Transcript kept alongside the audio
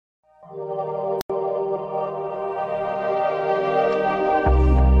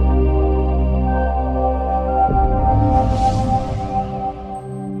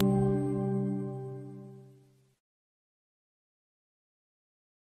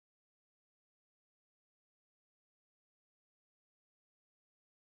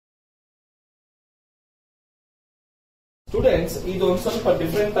Students, ಇದು ಒಂದ್ ಸ್ವಲ್ಪ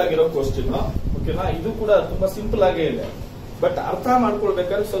ಡಿಫರೆಂಟ್ ಆಗಿರೋ ಕ್ವಶನ್. ಓಕೆನಾ? ಇದು ಕೂಡ ತುಂಬಾ ಸಿಂಪಲ್ ಆಗೇ ಇದೆ, ಬಟ್ ಅರ್ಥ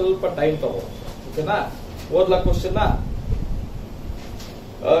ಮಾಡ್ಕೊಳ್ಬೇಕಾದ್ರೆ ಸ್ವಲ್ಪ ಟೈಮ್ ತಗೋ. ಓಕೆನಾ? ಓದ್ಲಾ question.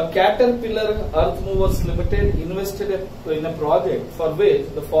 Caterpillar Earth Movers Limited invested in a project for which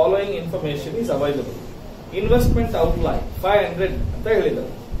the following information is available. Investment outlay 500 ಅಂತ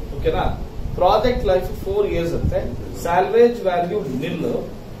ಹೇಳಿದ್ದಾರೆ. ಓಕೆನಾ? ಪ್ರಾಜೆಕ್ಟ್ ಲೈಫ್ 4 years ಅಂತೆ. Salvage value nil,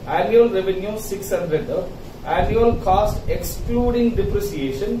 annual revenue 600, annual cost excluding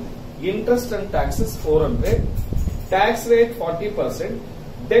depreciation, interest and taxes 400, tax rate 40%,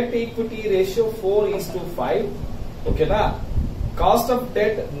 debt equity ratio 4:5. ಓಕೆನಾ? Cost of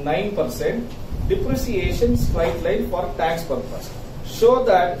debt 9%, depreciation straight line for tax purpose. Show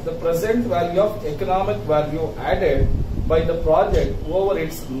that the present value of economic value added by the project over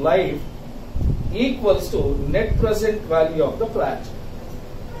its life equals to net present value of the project.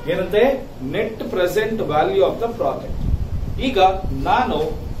 ಏನಂತೆ? Net present value of the project. ಈಗ ನಾನು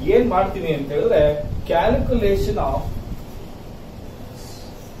ಏನ್ ಮಾಡ್ತೀನಿ ಅಂತ ಹೇಳಿದ್ರೆ, calculation of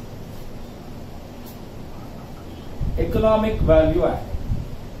economic value add,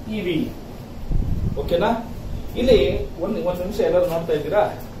 EV. ಓಕೆನಾ? ಇಲ್ಲಿ ಒಂದ್ ನಿಮಿಷ ಎಲ್ಲರೂ ನೋಡ್ತಾ ಇದ್ದೀರಾ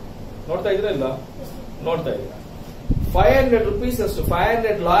ಇಲ್ಲ? ನೋಡ್ತಾ ಇದ್ದೀರಾ? 500 rupees ಅಷ್ಟು,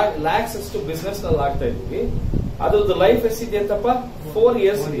 500 lakhs ಅಷ್ಟು ಬಿಸ್ನೆಸ್ ನಲ್ಲಿ ಆಗ್ತಾ ಇದೀವಿ. ಅದ್ರದ್ದು ಲೈಫ್ ಎಷ್ಟಿದೆ ಅಂತಪ್ಪ? 4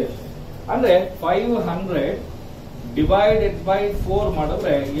 years ಇದೆ. ಅಂದ್ರೆ 500 ಡಿವೈಡೆಡ್ ಬೈ 4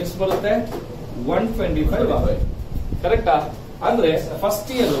 ಮಾಡಿದ್ರೆ ಎಷ್ಟು ಬರುತ್ತೆ? 125 ಆಗುತ್ತೆ. ಕರೆಕ್ಟಾ? ಅಂದ್ರೆ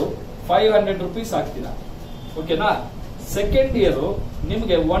ಫಸ್ಟ್ ಇಯರ್ 500 rupees ಹಾಕ್ತೀರಾ. ಓಕೆನಾ? ಸೆಕೆಂಡ್ ಇಯರ್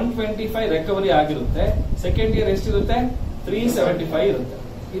ನಿಮಗೆ 125 ರಿಕವರಿ ಆಗಿರುತ್ತೆ. ಸೆಕೆಂಡ್ ಇಯರ್ ಎಷ್ಟಿರುತ್ತೆ? 375 ಇರುತ್ತೆ.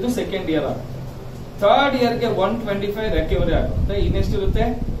 ಇದು ಸೆಕೆಂಡ್ ಇಯರ್ ಆಗುತ್ತೆ. ಥರ್ಡ್ ಇಯರ್ಗೆ 125 ರಿಕವರಿ ಆಗುತ್ತೆ. ಇನ್ನೆಷ್ಟಿರುತ್ತೆ?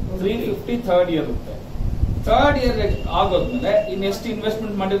 350 ಥರ್ಡ್ ಇಯರ್ ಇರುತ್ತೆ. ಥರ್ಡ್ ಇಯರ್ ಆಗೋದ್ಮೇಲೆ ಇನ್ನೆಷ್ಟು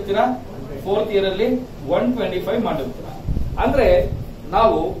ಇನ್ವೆಸ್ಟ್ಮೆಂಟ್ ಮಾಡಿರ್ತೀರಾ? ಫೋರ್ತ್ ಇಯರ್ ಅಲ್ಲಿ 125 ಮಾಡಿರ್ತೀರಾ. ಅಂದ್ರೆ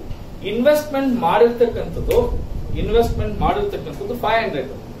ನಾವು ಇನ್ವೆಸ್ಟ್ಮೆಂಟ್ ಮಾಡಿರ್ತಕ್ಕಂಥದ್ದು 500.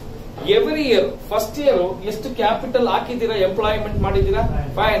 ಎವ್ರಿ ಇಯರ್ ಫಸ್ಟ್ ಇಯರ್ ಎಷ್ಟು ಕ್ಯಾಪಿಟಲ್ ಹಾಕಿದ್ದೀರಾ? ಎಂಪ್ಲಾಯ್ಮೆಂಟ್ ಮಾಡಿದ್ದೀರಾ?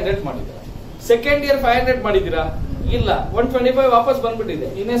 500 ಮಾಡಿದ್ದೀರಾ. ಸೆಕೆಂಡ್ ಇಯರ್ 500 ಮಾಡಿದ್ದೀರಾ? ಇಲ್ಲ, 125 ವಾಪಸ್ ಬಂದ್ಬಿಟ್ಟಿದೆ.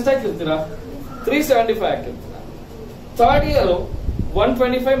 ಇನ್ನೆಷ್ಟು ಹಾಕಿರ್ತೀರಾ? 375 ಹಾಕಿರ್ತೀರಾ. ಥರ್ಡ್ ಇಯರ್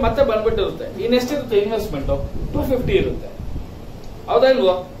 125 ಮತ್ತೆ ಬಂದ್ಬಿಟ್ಟಿರುತ್ತೆ. ಇನ್ನೆಷ್ಟಿರುತ್ತೆ ಇನ್ವೆಸ್ಟ್ಮೆಂಟ್? 250 ಇರುತ್ತೆ. ಹೌದಾ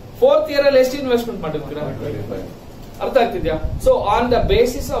ಇಲ್ವಾ? ಫೋರ್ತ್ ಇಯರ್ ಅಲ್ಲಿ ಎಷ್ಟು ಇನ್ವೆಸ್ಟ್ಮೆಂಟ್ ಮಾಡಿರ್ತೀರಾ? ಅರ್ಥ ಆಗ್ತಿದ್ಯಾ? So on the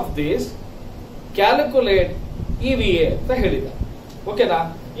basis of this calculate EVA ಅಂತ ಹೇಳಿದ. ಓಕೆನಾ?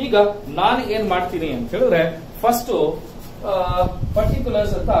 ಈಗ ನಾನು ಏನ್ ಮಾಡ್ತೀನಿ ಅಂತ ಹೇಳಿದ್ರೆ, ಫಸ್ಟ್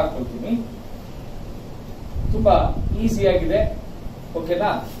ಪರ್ಟಿಕ್ಯುಲರ್ಸ್ ಅಂತ ಹಾಕೊಳ್ತೀನಿ. ತುಂಬಾ ಈಸಿ ಆಗಿದೆ. ಓಕೆನಾ?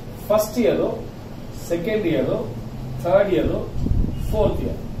 First year, second year, third year, fourth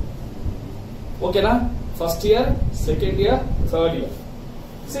year. ಓಕೆನಾ? First year, second year, third year.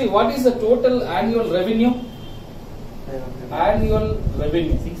 See what is the total annual revenue? Annual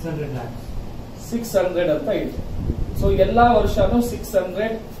revenue 600 lakhs. 600 ಅಂತ ಇದೆ. ಸೊ ಎಲ್ಲಾ ವರ್ಷನೂ 600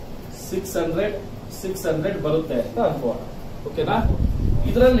 ಬರುತ್ತೆ ಅಂತ ಅನ್ಕೋಣ. ಓಕೆನಾ?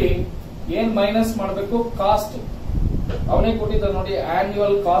 ಇದರಲ್ಲಿ ಏನ್ ಮೈನಸ್ ಮಾಡಬೇಕು? ಕಾಸ್ಟ್. ಅವನೇ ಕೊಟ್ಟಿದ್ದಾನೆ ನೋಡಿ,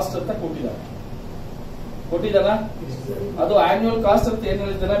 ಆನ್ಯುವಲ್ ಕಾಸ್ಟ್ ಅಂತ ಕೊಟ್ಟಿದ್ದಾನ. ಅದು ಆನ್ಯುವಲ್ ಕಾಸ್ಟ್ ಅಂತ ಏನ್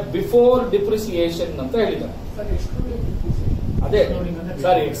ಹೇಳಿದ್ದಾನೆ? ಬಿಫೋರ್ ಡಿಪ್ರಿಸಿಯೇಷನ್ ಅಂತ ಹೇಳಿದ್ದಾನೆ. ಅದೇ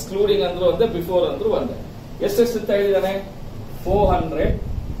ಸಾರಿ, ಎಕ್ಸ್ಕ್ಲೂಡಿಂಗ್ ಅಂದ್ರು ಒಂದೇ, ಬಿಫೋರ್ ಅಂದ್ರು ಒಂದೇ. ಎಷ್ಟೆಷ್ಟು ಅಂತ ಹೇಳಿದ್ದಾನೆ? 400.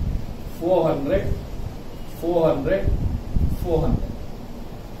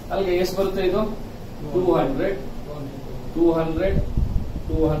 ಅಲ್ಲಿಗೆ ಎಷ್ಟು ಬರುತ್ತೆ ಇದು? 200.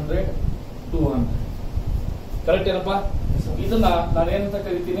 ಕರೆಕ್ಟ್ ಏನಪ್ಪಾ? ಇದನ್ನ ನಾನೇನಂತ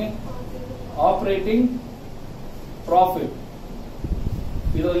ಕರಿತೀನಿ? Operating profit.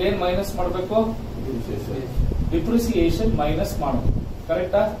 ಇದರಲ್ಲಿ ಏನ್ ಮೈನಸ್ ಮಾಡಬೇಕು? ಡಿಪ್ರಿಸಿಯೇಷನ್ ಮೈನಸ್ ಮಾಡಬೇಕು.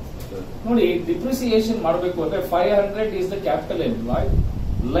 ಕರೆಕ್ಟಾ? ನೋಡಿ, ಡಿಪ್ರಿಸಿಯೇಷನ್ ಮಾಡಬೇಕು ಅಂದ್ರೆ 500 is the capital employed.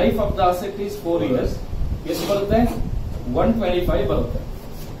 Life of the asset is 4 years. ಎಷ್ಟು ಬರುತ್ತೆ? 125 ಬರುತ್ತೆ.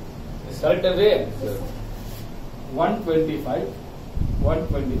 ಕರೆಕ್ಟ್ ಅಲ್ವೇ? 125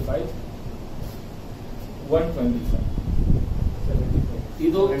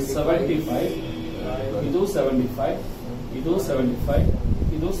 ಇದು 75, ಇದು 75, ಇದು 75,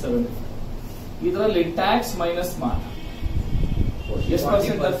 ಇದು 75. ಇದರಲ್ಲಿ ಟ್ಯಾಕ್ಸ್ ಮೈನಸ್ ಮಾಡಿ ಎಷ್ಟು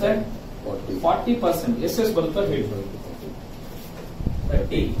ಪರ್ಸೆಂಟ್ ಬರುತ್ತೆ? 40%. ಎಷ್ಟು ಬರುತ್ತೆ ಹೇಳಿ?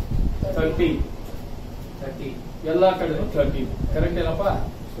 30 ಎಲ್ಲಾ ಕಡೆ 30. ಕರೆಕ್ಟ್ ಏನಪ್ಪ?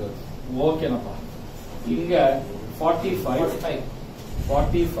 ಓಕೆನಪ್ಪ. ಈಗ 45.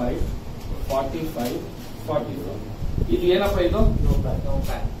 ಇದು ಏನಪ್ಪ? ಇದು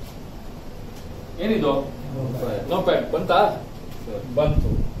ಏನಿದು? ನೋ ಪ್ಯಾಕ್ ಬಂತಾ? ಬಂತು.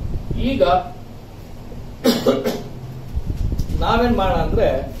 ಈಗ ನಾವೇನ್ ಮಾಡೋಣ ಅಂದ್ರೆ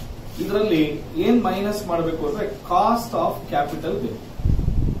ಇದರಲ್ಲಿ ಏನ್ ಮೈನಸ್ ಮಾಡಬೇಕು ಅಂದ್ರೆ ಕಾಸ್ಟ್ ಆಫ್ ಕ್ಯಾಪಿಟಲ್ ಬೇಕು.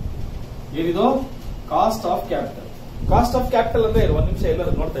 ಏನಿದು cost of capital. Cost of capital ಅಂದ್ರೆ ಒಂದ್ ನಿಮಿಷ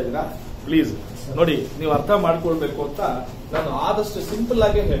ಎಲ್ಲರೂ ನೋಡ್ತಾ ಇದ್ದೀರಾ ಪ್ಲೀಸ್ ನೋಡಿ, ನೀವು ಅರ್ಥ ಮಾಡ್ಕೊಳ್ಬೇಕು ಅಂತ ನಾನು ಆದಷ್ಟು ಸಿಂಪಲ್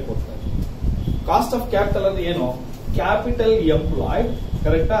ಆಗಿ ಹೇಳ್ಕೊಡ್ತಾ ಇದ್ದೀನಿ. ಕಾಸ್ಟ್ ಆಫ್ ಕ್ಯಾಪಿಟಲ್ ಅಂದ್ರೆ ಏನು? ಕ್ಯಾಪಿಟಲ್ ಎಂಪ್ಲಾಯ್ಡ್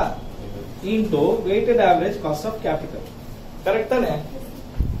ಕರೆಕ್ಟಾ into weighted average cost of capital. Correct ತಾನೆ?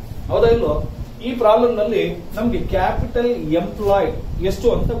 ಹೌದಾ ಇಲ್ವೋ? ಈ ಪ್ರಾಬ್ಲಮ್ ನಲ್ಲಿ ನಮ್ಗೆ ಕ್ಯಾಪಿಟಲ್ ಎಂಪ್ಲಾಯ್ಡ್ ಎಷ್ಟು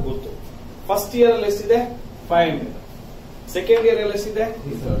ಅಂತ ಗೊತ್ತು. ಫಸ್ಟ್ ಇಯರ್ ಅಲ್ಲಿ ಎಷ್ಟಿದೆ? 500. ಸೆಕೆಂಡ್ ಇಯರ್ ಅಲ್ಲಿ ಎಷ್ಟಿದೆ?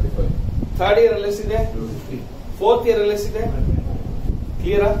 3rd ಇಯರ್ ಅಲ್ಲಿ ಎಷ್ಟಿದೆ? 4th ಇಯರ್ ಅಲ್ಲಿ ಎಷ್ಟಿದೆ?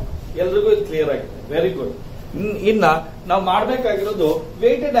 ಕ್ಲಿಯರಾ? ಎಲ್ರಿಗೂ ಇದು ಕ್ಲಿಯರ್ ಆಗಿದೆ. Very good. ಇನ್ನ ನಾವು ಮಾಡಬೇಕಾಗಿರೋದು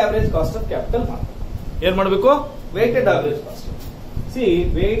weighted average cost of capital ಮಾಡಬೇಕು. ಏನ್ ಮಾಡಬೇಕು? Weighted average cost. C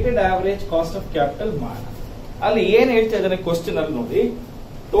weighted average cost of capital ಮಾಡ. ಅಲ್ಲಿ ಏನ್ ಹೇಳ್ತಾ ಇದ್ದಾನೆ ಕ್ವಶನ್ ಅಲ್ಲಿ ನೋಡಿ,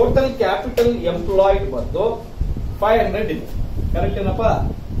 ಟೋಟಲ್ ಕ್ಯಾಪಿಟಲ್ ಎಂಪ್ಲಾಯ್ಡ್ ಬಂದು 500 ಇದೆ. ಕರೆಕ್ಟ್ ಏನಪ್ಪ?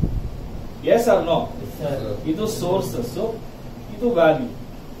 S R no? ಇದು ಸೋರ್ಸಸ್, ಇದು ವ್ಯಾಲ್ಯೂ.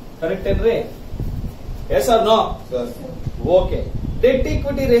 ಕರೆಕ್ಟ್ ಏನ್ರಿ? S R no? Okay. Debt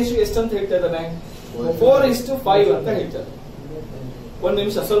equity ratio ಎಷ್ಟಂತ ಹೇಳ್ತಾ ಇದ್ದಾನೆ? 4:5 ಅಂತ ಹೇಳ್ತಾರೆ. ಒಂದ್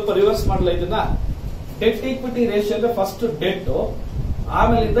ನಿಮಿಷ ಸ್ವಲ್ಪ ರಿವರ್ಸ್ ಮಾಡಲ ಇದನ್ನ. ಡೆಟ್ ಈಕ್ವಿಟಿ ರೇಷಿಯೋ ಅಂದ್ರೆ ಫಸ್ಟ್ ಡೆಟ್,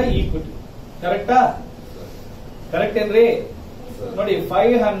 ಆಮೇಲಿಂದ ಈಕ್ವಿಟಿ. ಕರೆಕ್ಟಾ? ಕರೆಕ್ಟ್ ಏನ್ರಿ? ನೋಡಿ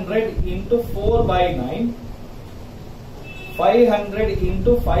 500 ಇಂಟು 4/9, 500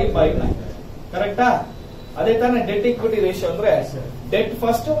 ಇಂಟು 5/9. ಕರೆಕ್ಟಾ? ಅದೇ ತಾನೇ ಡೆಟ್ ಈಕ್ವಿಟಿ ರೇಷಿಯೋ ಅಂದ್ರೆ. Debt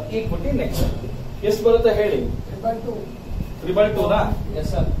first, equity next. ಎಷ್ಟು ಬರುತ್ತೆ ಹೇಳಿ? 2/2 ನಾ?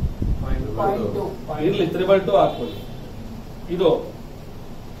 ಇರ್ಲಿ 2/2 ಹಾಕೊಳ್ಳಿ. ಇದು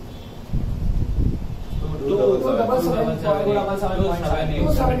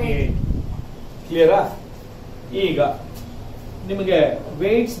ಕ್ಲಿಯರಾ? ಈಗ ನಿಮಗೆ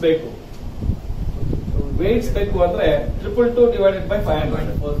ವೇಟ್ಸ್ ಬೇಕು. ವೇಟ್ಸ್ ಬೇಕು ಅಂದ್ರೆ 222 ಡಿವೈಡೆಡ್ ಬೈ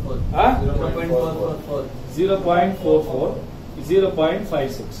 500 0.44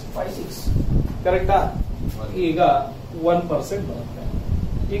 0.56. ಕರೆಕ್ಟಾ? ಈಗ 1% ಬರುತ್ತೆ.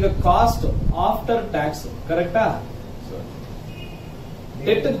 ಈಗ ಕಾಸ್ಟ್ ಆಫ್ಟರ್ ಟ್ಯಾಕ್ಸ್. ಕರೆಕ್ಟಾ?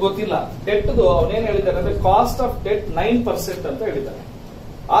 ಡೆಟ್ ಗೊತ್ತಿಲ್ಲ. ಡೆಟ್ ಅವನೇನ್ ಹೇಳಿದ್ದಾನೆ ಅಂದ್ರೆ ಕಾಸ್ಟ್ ಆಫ್ ಡೆಟ್ 9% ಅಂತ ಹೇಳಿದ್ದಾನೆ.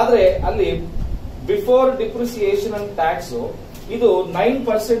 ಆದ್ರೆ ಅಲ್ಲಿ ಬಿಫೋರ್ ಡಿಪ್ರಿಸಿಯೇಷನ್ ಅಂಡ್ ಟ್ಯಾಕ್ಸ್ ಇದು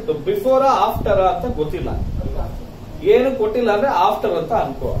 9% ಬಿಫೋರ್ ಆಫ್ಟರ್ ಅಂತ ಗೊತ್ತಿಲ್ಲ. ಏನು ಕೊಟ್ಟಿಲ್ಲ ಅಂದ್ರೆ ಆಫ್ಟರ್ ಅಂತ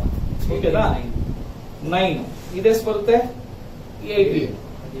ಅನ್ಕೋ. ಓಕೆನಾ? 9 ಇದೆಷ್ಟು ಬರುತ್ತೆ? 80.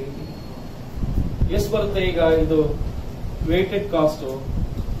 ಎಷ್ಟು ಬರುತ್ತೆ ಈಗ ಇದು ವೇಟೆಡ್ ಕಾಸ್ಟ್?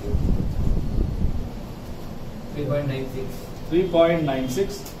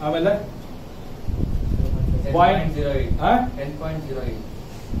 3.96. ಆಮೇಲೆ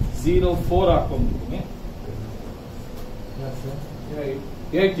 10.04 ಹಾಕೊಂಡ್ಬಿಡ್ತೀನಿ.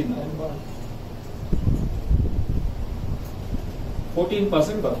 ಹೇಳ್ತೀನಿ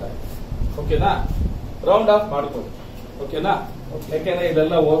 14% ಬರ್ತಾರೆ. ಓಕೆನಾ? ರೌಂಡ್ ಆಫ್ ಮಾಡ್ಕೊಳ್ಳಿ. ಓಕೆನಾ? ಯಾಕೆಂದ್ರೆ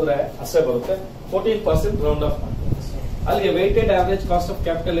ಇದೆಲ್ಲ ಹೋದ್ರೆ ಅಷ್ಟೇ ಬರುತ್ತೆ. 14% ರೌಂಡ್ ಆಫ್ ಮಾಡ್ಕೊಳ್ಳಿ. ಅಲ್ಲಿಗೆ weighted average cost of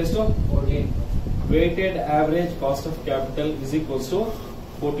capital ಎಷ್ಟು? 14. Weighted average cost of capital is equals to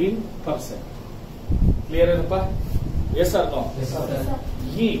 14%. Clear ಏನಪ್ಪ? S R no?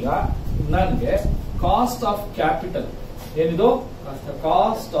 ಈಗ ನನಗೆ ಕಾಸ್ಟ್ ಆಫ್ ಕ್ಯಾಪಿಟಲ್ ಏನಿದು?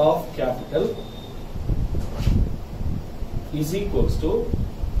 Cost of capital is equals to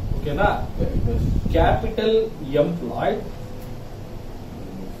ಓಕೆನಾ capital employed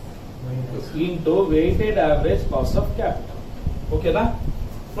into weighted average cost of capital. ಓಕೆನಾ?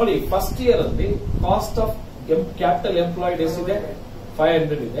 ನೋಡಿ first year ಅಲ್ಲಿ cost of capital employed ಎಷ್ಟಿದೆ?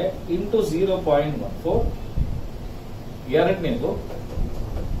 500 ಇದೆ ಇಂಟು 0.14. ಎರಡನೇದು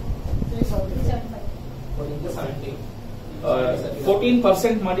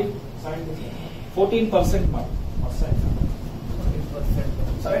 14% ಮಾಡಿ. 14% ಮಾಡಿ.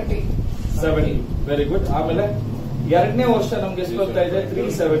 70. Very good. ಆಮೇಲೆ ಎರಡನೇ ವರ್ಷ ನಮ್ಗೆ ಎಷ್ಟು ಬರ್ತಾ ಇದೆ?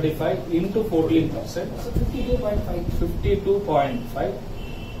 375 into 14%. 52.5.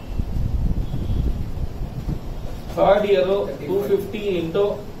 Third year 250 into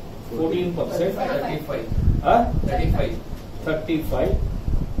 14%. 35.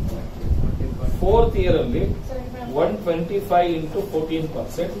 Fourth year ಅಲ್ಲಿ 125 ಇಂಟು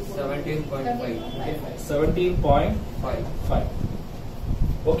 14%. 17.5.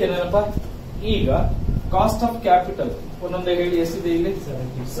 ಓಕೆನಪ್ಪ? ಈಗ ಕಾಸ್ಟ್ ಆಫ್ ಕ್ಯಾಪಿಟಲ್ ಒಂದೊಂದೇ ಹೇಳಿ. ಎಷ್ಟಿದೆ ಇಲ್ಲಿ?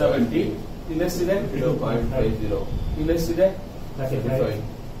 70. ಇಲ್ಲೆಷ್ಟಿದೆ? 0.50. ಇಲ್ಲೆಷ್ಟಿದೆ? 35.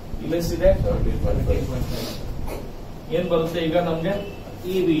 ಇಲ್ಲೆಷ್ಟಿದೆ? 17.5. ಏನ್ ಬರುತ್ತೆ ಈಗ ನಮ್ಗೆ?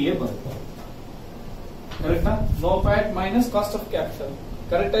 EVA ಬರುತ್ತೆ. ಕರೆಕ್ಟಾ? No Pat minus cost of capital.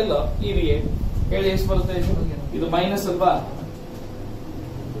 Correct ಇಲ್ಲ? EVA ಹೇಳಿ ಎಷ್ಟು ಬರುತ್ತೆ? ಇದು ಮೈನಸ್ ಅಲ್ವಾ?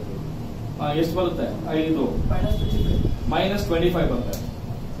 ಎಷ್ಟು ಬರುತ್ತೆ? ಇದು -25 ಬರುತ್ತೆ.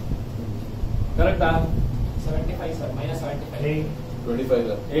 ಕರೆಕ್ಟಾ? 75 sir, minus 75. 25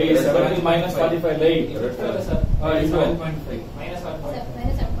 sir. 70 minus 45 8. Correct sir. Sir, ಇದು 7.5. Minus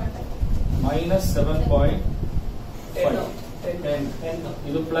 1.5. minus 7.5. 10.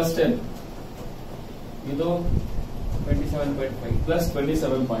 ಇದು ಪ್ಲಸ್ 10. ಇದು 27.5. ಪ್ಲಸ್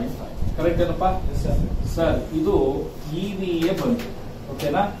 27.5. ಕರೆಕ್ಟ್ ಏನಪ್ಪಾ? Yes sir. ಸರ್ ಇದು EVA ಬಂತು.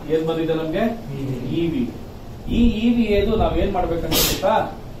 ಓಕೆನಾ? ಏನ್ ಬಂದಿದೆ ನಮ್ಗೆ? EVA. ಈ EVA ನಾವ್ ಏನ್ ಮಾಡ್ಬೇಕಂತ ಗೊತ್ತಾ?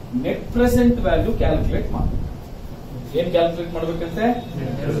 ನೆಟ್ ಪ್ರೆಸೆಂಟ್ ವ್ಯಾಲ್ಯೂ ಕ್ಯಾಲ್ಕುಲೇಟ್ ಮಾಡಬೇಕು. ಏನ್ ಕ್ಯಾಲ್ಕುಲೇಟ್ ಮಾಡ್ಬೇಕಂತೆ?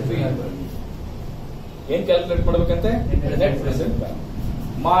 ಏನ್ ಕ್ಯಾಲ್ಕುಲೇಟ್ ಮಾಡ್ಬೇಕಂತೆ? ನೆಟ್ ಪ್ರೆಸೆಂಟ್ ವ್ಯಾಲ್ಯೂ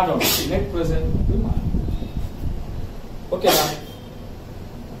ಮಾಡೋಣ. ನೆಟ್ ಪ್ರೆಸೆಂಟ್ ಓಕೆನಾ?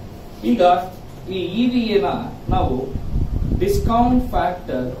 ಈಗ ಈ EVA ನಾವು ಡಿಸ್ಕೌಂಟ್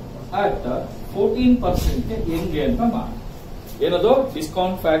ಫ್ಯಾಕ್ಟರ್ ಅಟ್ 14% ಹೆಂಗೆ ಅಂತ ಮಾಡಿ. ಏನದು?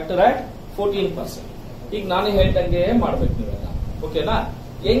 Discount factor at 14%. ಈಗ ನಾನು ಹೇಳ್ದಂಗೆ ಮಾಡ್ಬೇಕು ನೀವೆಲ್ಲ. ಓಕೆನಾ?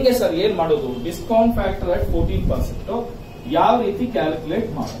 ಹೆಂಗೆ ಸರ್ ಏನ್ ಮಾಡೋದು? ಡಿಸ್ಕೌಂಟ್ ಫ್ಯಾಕ್ಟರ್ ಅಟ್ 14% ಯಾವ ರೀತಿ ಕ್ಯಾಲ್ಕುಲೇಟ್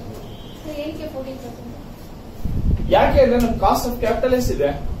ಮಾಡೋದು? ಯಾಕೆ ಅಂದ್ರೆ ನಮ್ ಕಾಸ್ಟ್ ಆಫ್ ಕ್ಯಾಪಿಟಲ್ ಎಷ್ಟಿದೆ?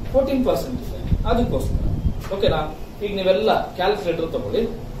 14% ಇದೆ. ಅದಕ್ಕೋಸ್ಕರ. ಓಕೆನಾ? ಈಗ ನೀವೆಲ್ಲ ಕ್ಯಾಲ್ಕುಲೇಟರ್ ತಗೊಳ್ಳಿ.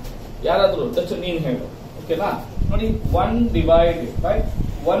 ಯಾರಾದ್ರೂ ದಚ್ಚು ನೀನ್ ಹೇಳು. ಓಕೆನಾ? ನೋಡಿ 1 divided by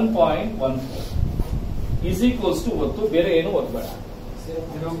 1.14 is equals to ಒತ್ತು ಬೇರೆ ಏನು ಓದ್ಬೇಡ.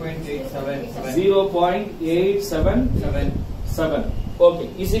 0.877. ಓಕೆ.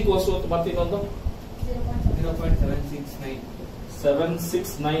 is equals to ಮತ್ತೆ ಇನ್ನೊಂದು 0.769.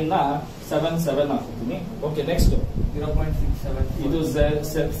 769 ನ 77 ಹಾಕ್ತೀನಿ. Okay next 0.674. ಇದು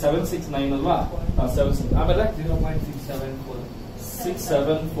 769 ಅಲ್ವಾ? 76 ಆಮೇಲೆ 0.674.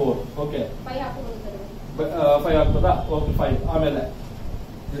 674. ಓಕೆ 5 ಆಗ್ತದಾ? ಓಕೆ 5 ಆಮೇಲೆ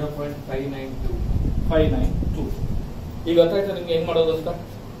 0.592. 592. ಈಗ ಗೊತ್ತಾಯ್ತಾ ನಿಮ್ಗೆ ಹೆಂಗ್ ಮಾಡೋದು ಅಂತ?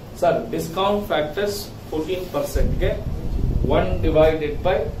 ಸರ್ ಡಿಸ್ಕೌಂಟ್ ಫ್ಯಾಕ್ಟರ್ಸ್ 14% ಗೆ 1 divided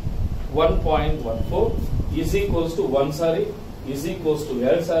by 1.14 is equals to 1 sorry is equals to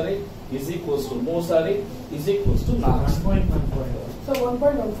 2 sorry is equals to 3 sorry is equals to 4.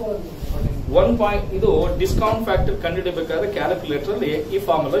 1. ಇದು ಡಿಸ್ಕೌಂಟ್ ಫ್ಯಾಕ್ಟರ್ ಕಂಡುಹಿಡಿಯಬೇಕಾದ್ರೆ ಕ್ಯಾಲ್ಕುಲೇಟರ್ ಅಲ್ಲಿ ಈ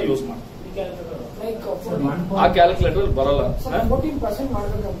ಫಾರ್ಮುಲಾ ಯೂಸ್ ಮಾಡಿ. ಆ ಕ್ಯಾಲ್ಕುಲೇಟರ್ ಬರಲ್ಲ ಸರ್.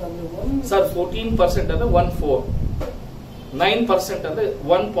 14% ಅಂದ್ರೆ 14. 9% ಅಂದ್ರೆ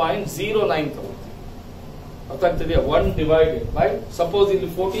 1.09 ತಗೊಳ್ತೀವಿ. ಅರ್ಥ ಆಗ್ತಿದೆಯಾ? 1 divided by ಸಪೋಸ್ ಇಲ್ಲಿ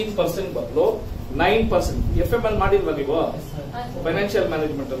 14% ಬದಲು 9%. FM ಅಲ್ಲಿ ಮಾಡಿಲ್ವಾ ನೀವು? ಫೈನಾನ್ಷಿಯಲ್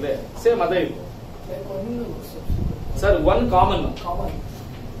ಮ್ಯಾನೇಜ್ಮೆಂಟ್ ಅಲ್ಲಿ ಸೇಮ್ ಅದೇ ಇತ್ತು ಸರ್. 1 ಕಾಮನ್,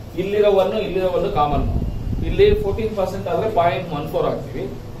 ಇಲ್ಲಿರೋ 1 ಕಾಮನ್. ಇಲ್ಲಿ 14% ಆದ್ರೆ 0.14 ಆಗ್ತೀವಿ.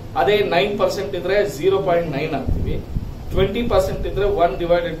 ಅದೇ 9% ಇದ್ರೆ 0.9 ಆಗ್ತೀವಿ. 20% ಇದ್ರೆ 1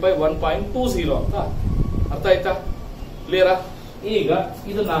 divided by 1.20 ಅಂತ. ಅರ್ಥ ಆಯ್ತಾ? ಕ್ಲಿಯರಾ? ಈಗ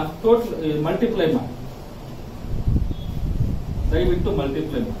ಇದನ್ನ ಟೋಟಲ್ ಮಲ್ಟಿಪ್ಲೈ ಮಾಡಿ, ದಯವಿಟ್ಟು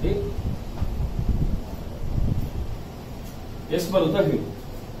ಮಲ್ಟಿಪ್ಲೈ ಮಾಡಿ. ಎಷ್ಟು ಬರುತ್ತಾ ಹೇಳಿ?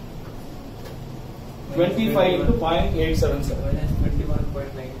 25 into 0.877 minus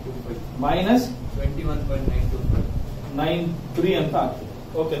 21.925. minus 21.925. 93 ಅಂತ ಆಗ್ತದೆ.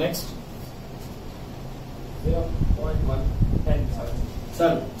 Okay next 0.110.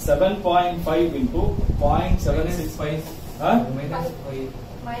 Sir 7.5 into 0.765 minus 5.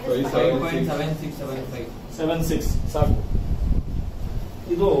 5.7675. 76 ಸಾಕು.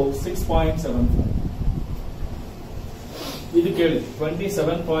 ಇದು 6.75. ಇದು ಕೇಳಿ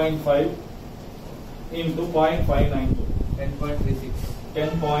 27.5 into 0.592 10.36.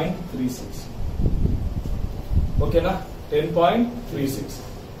 10.36. ಓಕೆನಾ? 10.36.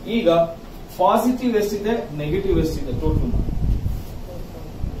 ಈಗ ಪಾಸಿಟಿವ್ ಎಷ್ಟಿದೆ, ನೆಗೆಟಿವ್ ಎಷ್ಟಿದೆ ಟೋಟಲ್ ಮಾಡಿ.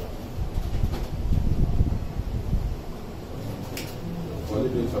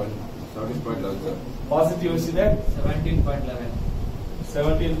 ಪಾಸಿಟಿವ್ ಎಷ್ಟಿದೆ? 17.11.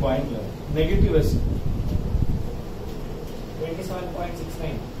 17.11. ನೆಗೆಟಿವ್ ಎಷ್ಟಿದೆ?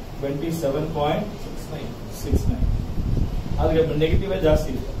 27.69. 27.69. ಆದ್ರೆ ನೆಗೆಟಿವ್ ಜಾಸ್ತಿ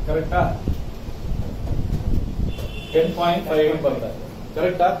ಇದೆ. ಕರೆಕ್ಟಾ? 10.58 ಬರ್ತಾ ಇದೆ.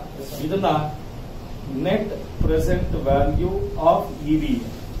 ಕರೆಕ್ಟಾ? ಇದನ್ನ net present value of EVA.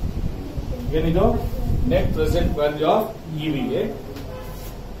 ಏನಿದು? Net present value of EVA.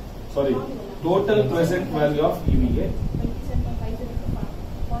 Sorry, total present value of EVA.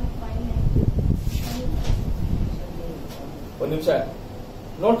 ಒಂದ್ ನಿಮಿಷ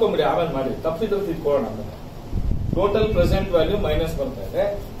ನೋಡ್ಕೊಂಬಿಡಿ, ಆಮೇಲೆ ಮಾಡಿ. ತಪ್ಪಿದ್ರೆ ತಿಳ್ಕೊಳ್ಳೋಣ. ಟೋಟಲ್ ಪ್ರೆಸೆಂಟ್ ವ್ಯಾಲ್ಯೂ ಮೈನಸ್ ಬರ್ತಾ ಇದೆ.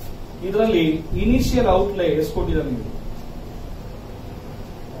 ಇದರಲ್ಲಿ ಇನಿಷಿಯಲ್ ಔಟ್ಲೇ ಎಷ್ಟು ಕೊಟ್ಟಿದ್ದಾರೆ ನೀವು?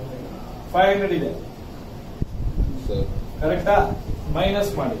 500 ಇದೆ. ಕರೆಕ್ಟಾ?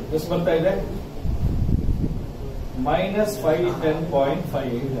 ಮೈನಸ್ ಮಾಡಿ ಎಷ್ಟು ಬರ್ತಾ ಇದೆ? minus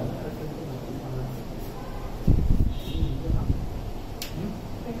 510.58.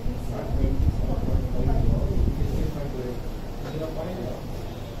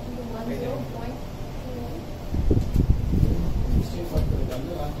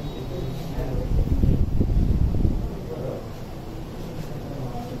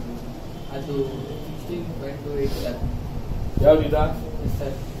 16.28 sir. ಯಾವ್ದಿದ? Yes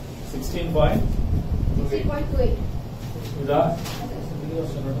sir. 16.28. ಇದಾ?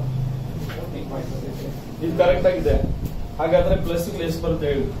 ಇದು ಕರೆಕ್ಟ್ ಆಗಿದೆ. ಹಾಗಾದ್ರೆ ಪ್ಲಸ್ ಎಷ್ಟು ಬರುತ್ತೆ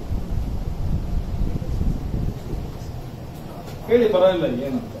ಹೇಳಿ? ಹೇಳಿ, ಪರವಾಗಿಲ್ಲ,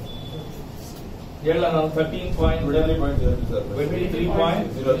 ಏನಂತ ಹೇಳ. ನಾನು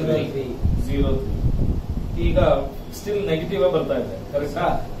 13.23.03 ಈಗ ಸ್ಟಿಲ್ ನೆಗೆಟಿವ್ ಬರ್ತಾ ಇದೆ. ಕರೆಕ್ಟಾ?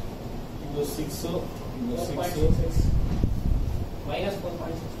 ಇದು 6 Minus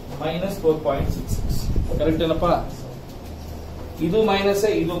 4.6. -4.66 ಕರೆಕ್ಟ್ ಏನಪ್ಪ? ಇದು ಮೈನಸ್,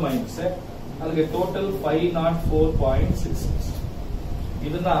 ಇದು ಮೈನಸ್, ಅಲ್ಲಿಗೆ ಟೋಟಲ್ 504.66.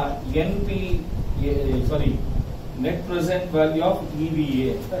 ಇದನ್ನ net present value of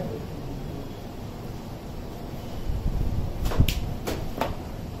EVA.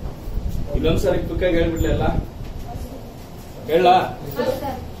 ಇನ್ನೊಂದ್ಸರಿ ಕ್ವಿಕ್ ಆಗಿ ಹೇಳ್ಬಿಡ್ಲಿಲ್ಲ?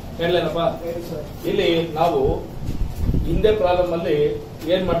 ಹೇಳಲೇನಪ್ಪ? ಇಲ್ಲಿ ನಾವು ಹಿಂದೆ ಪ್ರಾಬ್ಲಮ್ ಅಲ್ಲಿ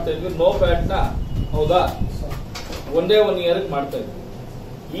ಏನ್ ಮಾಡ್ತಾ ಇದ್ವಿ? ನೋ ಪ್ಯಾಟ್ ನ, ಹೌದಾ, ಒಂದೇ 1 ಇಯರ್ ಮಾಡ್ತಾ ಇದ್ವಿ.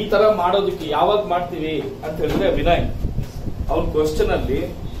 ಈ ತರ ಮಾಡೋದಕ್ಕೆ ಯಾವಾಗ ಮಾಡ್ತೀವಿ ಅಂತ ಹೇಳಿದ್ರೆ, ವಿನಯ್ ಅವ್ರ ಕ್ವಶನ್ ಅಲ್ಲಿ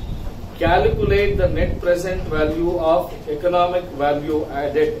calculate the net present value of economic value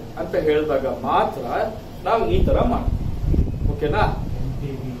added ಅಂತ ಹೇಳಿದಾಗ ಮಾತ್ರ ನಾವು ಈ ತರ ಮಾಡ್ತೀವಿ. ಓಕೆನಾ?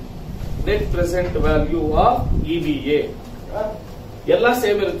 Net present value of EVA ಎಲ್ಲ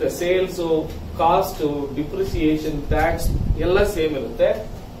ಸೇಮ್ ಇರುತ್ತೆ. ಸೇಲ್ಸ್, ಕಾಸ್ಟ್, ಡಿಪ್ರಿಸಿಯೇಷನ್, ಟ್ಯಾಕ್ಸ್ ಎಲ್ಲ ಸೇಮ್ ಇರುತ್ತೆ.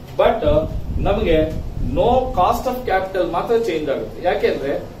 ಬಟ್ ನಮಗೆ ನೋ ಕಾಸ್ಟ್ ಆಫ್ ಕ್ಯಾಪಿಟಲ್ ಮಾತ್ರ ಚೇಂಜ್ ಆಗುತ್ತೆ.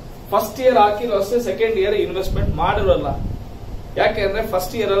 ಯಾಕೆಂದ್ರೆ ಫಸ್ಟ್ ಇಯರ್ ಹಾಕಿರೋ ಅಷ್ಟೇ ಸೆಕೆಂಡ್ ಇಯರ್ ಇನ್ವೆಸ್ಟ್ಮೆಂಟ್ ಮಾಡಿರೋಲ್ಲ. ಯಾಕೆಂದ್ರೆ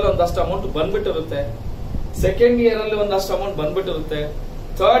ಫಸ್ಟ್ ಇಯರ್ ಅಲ್ಲಿ ಒಂದಷ್ಟು ಅಮೌಂಟ್ ಬಂದ್ಬಿಟ್ಟಿರುತ್ತೆ, ಸೆಕೆಂಡ್ ಇಯರ್ ಅಲ್ಲಿ ಒಂದಷ್ಟು ಅಮೌಂಟ್ ಬಂದ್ಬಿಟ್ಟಿರುತ್ತೆ,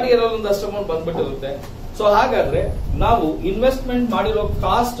 ಥರ್ಡ್ ಇಯರ್ ಅಲ್ಲಿ ಒಂದಷ್ಟು ಅಮೌಂಟ್ ಬಂದ್ಬಿಟ್ಟಿರುತ್ತೆ. ಸೊ ಹಾಗಾದ್ರೆ ನಾವು ಇನ್ವೆಸ್ಟ್ಮೆಂಟ್ ಮಾಡಿರೋ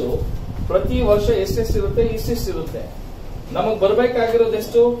ಕಾಸ್ಟ್ ಪ್ರತಿ ವರ್ಷ ಎಷ್ಟೆಷ್ಟಿರುತ್ತೆ? ಇಷ್ಟಿರುತ್ತೆ. ನಮಗ್ ಬರ್ಬೇಕಾಗಿರೋದು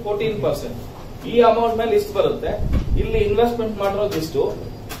ಎಷ್ಟು? 14%. ಈ ಅಮೌಂಟ್ ಮೇಲೆ ಇಷ್ಟು ಬರುತ್ತೆ. ಇಲ್ಲಿ ಇನ್ವೆಸ್ಟ್ಮೆಂಟ್ ಮಾಡಿರೋದು ಇಷ್ಟು,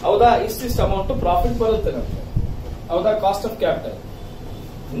 ಹೌದಾ? ಇಷ್ಟಿಷ್ಟು ಅಮೌಂಟ್ ಪ್ರಾಫಿಟ್ ಬರುತ್ತೆ ನಮಗೆ, ಹೌದಾ? Cost of capital.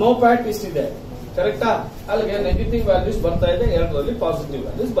 No Pat ಇಷ್ಟಿದೆ, ಕರೆಕ್ಟಾ? ಅಲ್ಲಿಗೆ ನೆಗೆಟಿವ್ ವ್ಯಾಲ್ಯೂಸ್ ಬರ್ತಾ ಇದೆ, ಎರಡರಲ್ಲಿ ಪಾಸಿಟಿವ್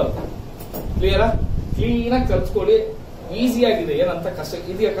ವ್ಯಾಲ್ಯೂಸ್ ಬರ್ತಾ ಇದೆ. ಕ್ಲಿಯರಾ? ಕ್ಲೀನ್ ಆಗಿ ಕಲ್ತ್ಕೊಳ್ಳಿ. ಈಸಿ ಆಗಿದೆ. ಏನಂತ ಕಷ್ಟ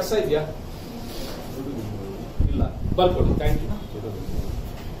ಇದೆಯಾ? ಇಲ್ಲ, ಬರ್ಕೊಡಿ. Thank you.